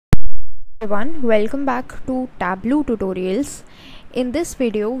Everyone, welcome back to Tableau tutorials. In this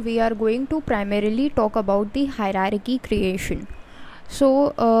video we are going to primarily talk about the hierarchy creation.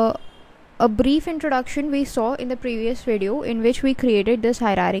 A brief introduction we saw in the previous video in which we created this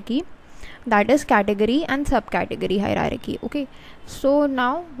hierarchy, that is category and subcategory hierarchy. Okay, so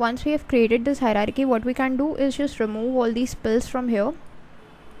now once we have created this hierarchy, what we can do is just remove all these pills from here.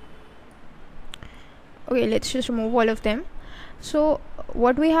 Okay, let's just remove all of them. So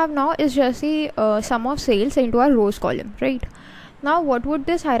what we have now is just the sum of sales into our rows column, right? Now what would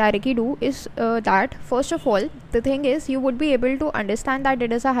this hierarchy do is that first of all, the thing is you would be able to understand that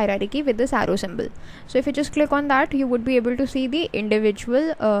it is a hierarchy with this arrow symbol. So if you just click on that, you would be able to see the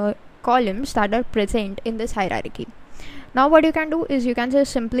individual columns that are present in this hierarchy. Now what you can do is you can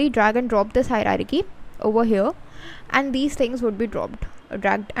just simply drag and drop this hierarchy over here, and these things would be dragged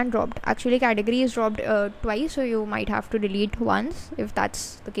and dropped. Actually category is dropped twice, so you might have to delete once if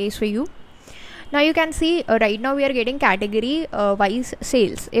that's the case for you. Now you can see right now we are getting category wise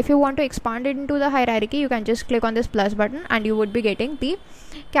sales. If you want to expand it into the hierarchy, you can just click on this plus button and you would be getting the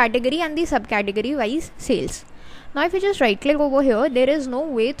category and the subcategory wise sales. Now if you just right click over here, there is no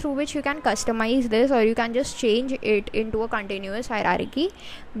way through which you can customize this or you can just change it into a continuous hierarchy,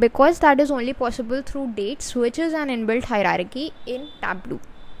 because that is only possible through dates, which is an inbuilt hierarchy in Tableau.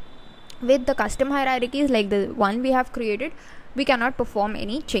 With the custom hierarchies like the one we have created, we cannot perform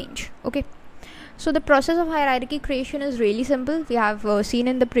any change. Okay, so the process of hierarchy creation is really simple. We have seen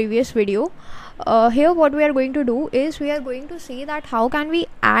in the previous video. Here what we are going to do is we are going to see that how can we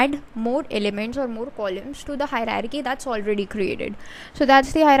add more elements or more columns to the hierarchy that's already created. So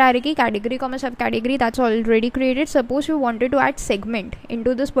that's the hierarchy, category comma subcategory, that's already created. Suppose we wanted to add segment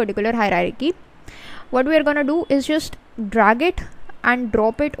into this particular hierarchy. What we are gonna do is just drag it and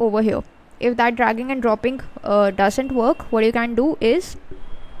drop it over here. If that dragging and dropping doesn't work, what you can do is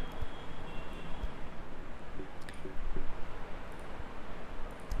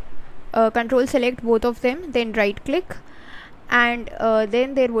control select both of them, then right click, and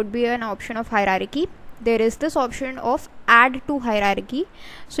then there would be an option of hierarchy. There is this option of add to hierarchy,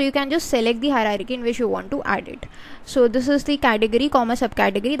 so you can just select the hierarchy in which you want to add it. So this is the category comma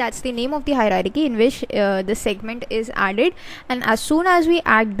subcategory, that's the name of the hierarchy in which the segment is added. And as soon as we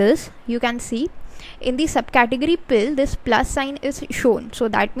add this, you can see in the subcategory pill this plus sign is shown, so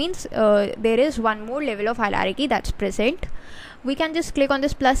that means there is one more level of hierarchy that's present. We can just click on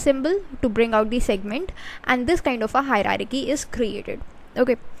this plus symbol to bring out the segment, and this kind of a hierarchy is created.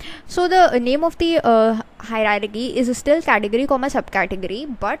 Okay, so the name of the hierarchy is still category comma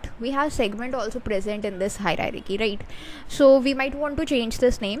subcategory, but we have segment also present in this hierarchy, right? So we might want to change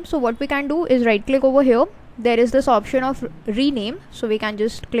this name. So what we can do is right click over here, there is this option of rename, so we can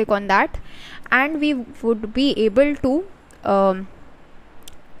just click on that, and we would be able to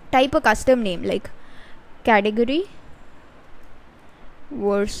type a custom name like category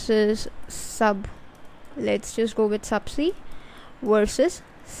versus sub, let's just go with sub C, versus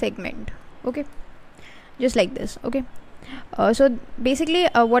segment. Okay, just like this. Okay, so basically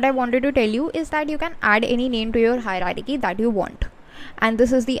what I wanted to tell you is that you can add any name to your hierarchy that you want, and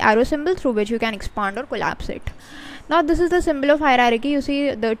this is the arrow symbol through which you can expand or collapse it. Now this is the symbol of hierarchy. You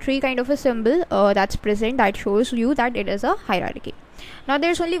see the tree kind of a symbol that's present, that shows you that it is a hierarchy. Now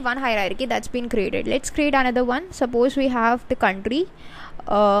there's only one hierarchy that's been created. Let's create another one. Suppose we have the country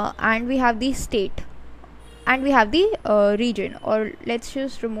and we have the state and we have the region, or let's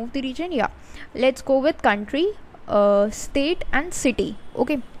just remove the region. Yeah, let's go with country, state and city.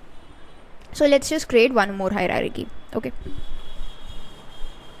 Okay, so let's just create one more hierarchy. Okay,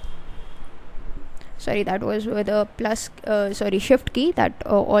 sorry, that was with a shift key, that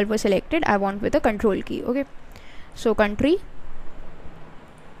all was selected. I want with a control key. Okay, so country,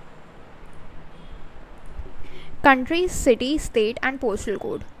 city, state and postal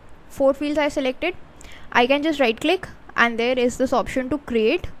code. 4 fields I selected. I can just right click, and there is this option to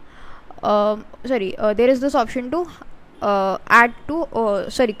create there is this option to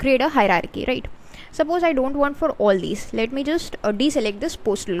create a hierarchy, right? Suppose I don't want for all these, let me just deselect this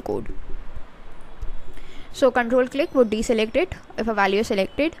postal code. So control click would deselect it if a value is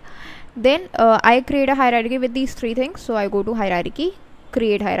selected. Then I create a hierarchy with these 3 things. So I go to hierarchy,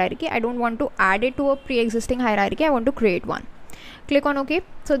 create hierarchy. I don't want to add it to a pre-existing hierarchy, I want to create one. Click on OK.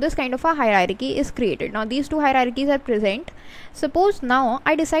 So this kind of a hierarchy is created. Now these 2 hierarchies are present. Suppose now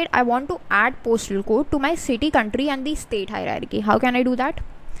I decide I want to add postal code to my city, country and the state hierarchy. How can I do that?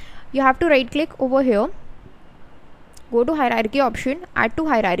 You have to right click over here, go to hierarchy option, add to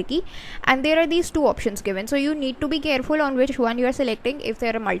hierarchy, and there are these two options given. So you need to be careful on which one you are selecting if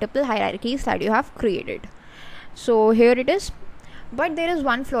there are multiple hierarchies that you have created. So here it is. But there is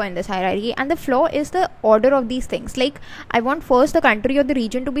one flaw in this hierarchy, and the flaw is the order of these things. Like, I want first the country or the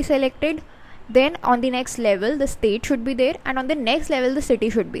region to be selected, then on the next level the state should be there, and on the next level the city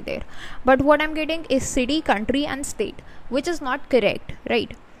should be there. But what I'm getting is city, country and state, which is not correct,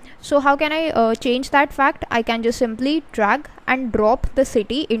 right? So how can I change that fact? I can just simply drag and drop the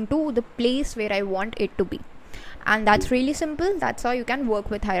city into the place where I want it to be, and that's really simple. That's how you can work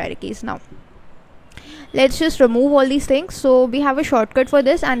with hierarchies. Now let's just remove all these things. So we have a shortcut for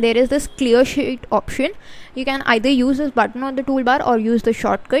this, and there is this clear sheet option. You can either use this button on the toolbar or use the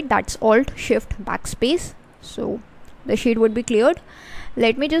shortcut, that's Alt Shift Backspace. So the sheet would be cleared.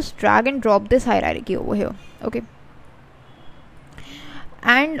 Let me just drag and drop this hierarchy over here. Okay,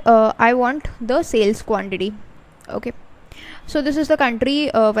 and I want the sales quantity. Okay, so this is the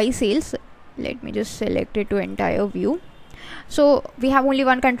country wise sales. Let me just select it to entire view. So we have only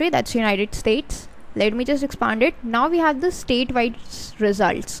one country, that's United States. Let me just expand it. Now we have the state-wise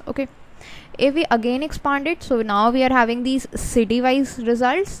results. Okay, if we again expand it, so now we are having these city-wise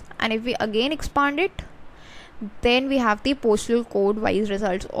results, and if we again expand it, then we have the postal code-wise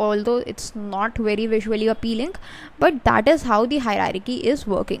results. Although it's not very visually appealing, but that is how the hierarchy is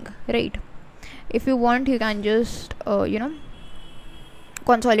working, right? If you want, you can just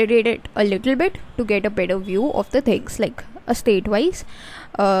consolidate it a little bit to get a better view of the things, like a state-wise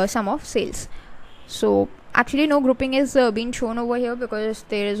sum of sales. So actually no grouping is being shown over here because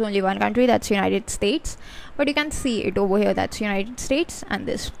there is only one country, that's United States, but you can see it over here, that's United States and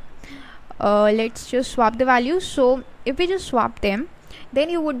this. Let's just swap the values. So if we just swap them, then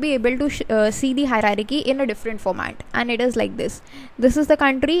you would be able to see the hierarchy in a different format, and it is like this. This is the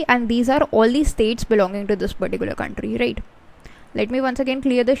country, and these are all the states belonging to this particular country, right? Let me once again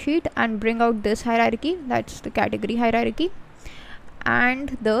clear the sheet and bring out this hierarchy, that's the category hierarchy,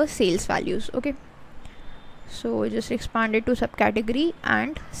 and the sales values. Okay, so just expand it to subcategory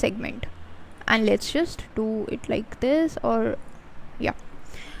and segment, and let's just do it like this, or yeah.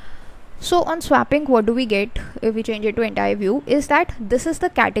 So on swapping, what do we get if we change it to entire view is that this is the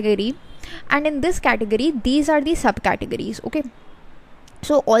category, and in this category these are the subcategories. Okay,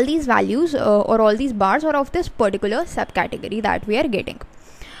 so all these values or all these bars are of this particular subcategory that we are getting.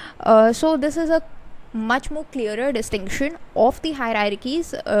 So this is a much more clearer distinction of the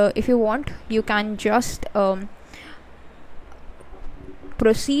hierarchies. If you want, you can just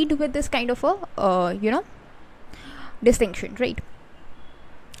proceed with this kind of a distinction, right?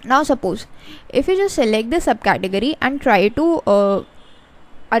 Now suppose if you just select the subcategory and try to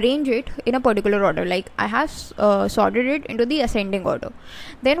arrange it in a particular order, like I have sorted it into the ascending order,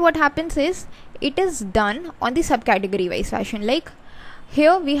 then what happens is it is done on the subcategory wise fashion. Like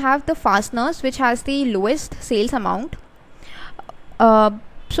here we have the fasteners, which has the lowest sales amount.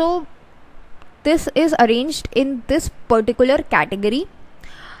 So this is arranged in this particular category.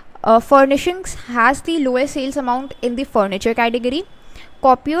 Furnishings has the lowest sales amount in the furniture category.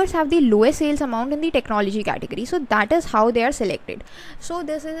 Copiers have the lowest sales amount in the technology category. So that is how they are selected. So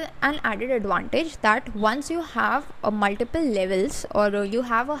this is an added advantage, that once you have multiple levels or you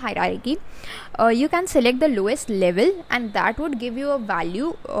have a hierarchy, you can select the lowest level, and that would give you a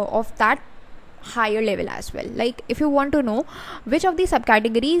value of that higher level as well. Like if you want to know which of the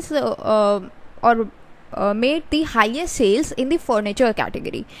subcategories made the highest sales in the furniture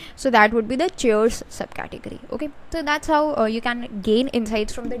category, so that would be the chairs subcategory. Okay, so that's how you can gain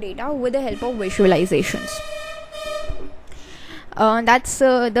insights from the data with the help of visualizations. That's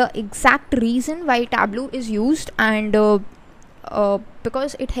the exact reason why Tableau is used, and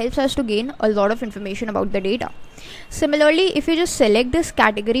because it helps us to gain a lot of information about the data. Similarly, if you just select this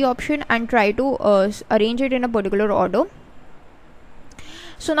category option and try to arrange it in a particular order,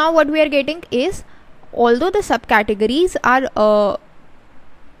 so now what we are getting is, although the subcategories are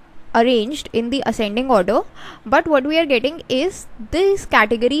arranged in the ascending order, but what we are getting is these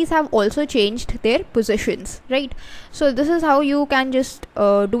categories have also changed their positions, right? So this is how you can just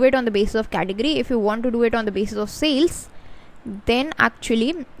do it on the basis of category. If you want to do it on the basis of sales, then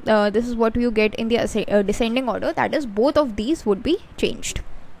actually this is what you get in the descending order, that is both of these would be changed.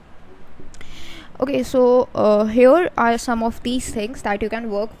 Okay, so here are some of these things that you can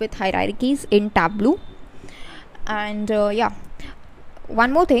work with hierarchies in Tableau. And yeah,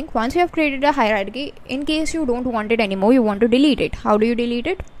 one more thing, once you have created a hierarchy, in case you don't want it anymore, you want to delete it. How do you delete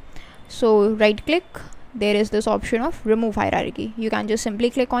it? So right click, there is this option of remove hierarchy. You can just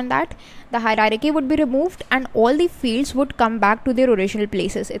simply click on that. The hierarchy would be removed and all the fields would come back to their original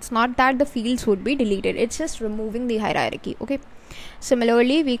places. It's not that the fields would be deleted, it's just removing the hierarchy. Okay,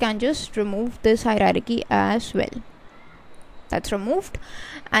 similarly we can just remove this hierarchy as well. that's removed,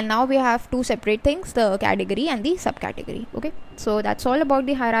 and now we have two separate things, the category and the subcategory. Okay, so that's all about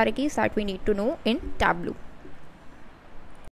the hierarchies that we need to know in Tableau.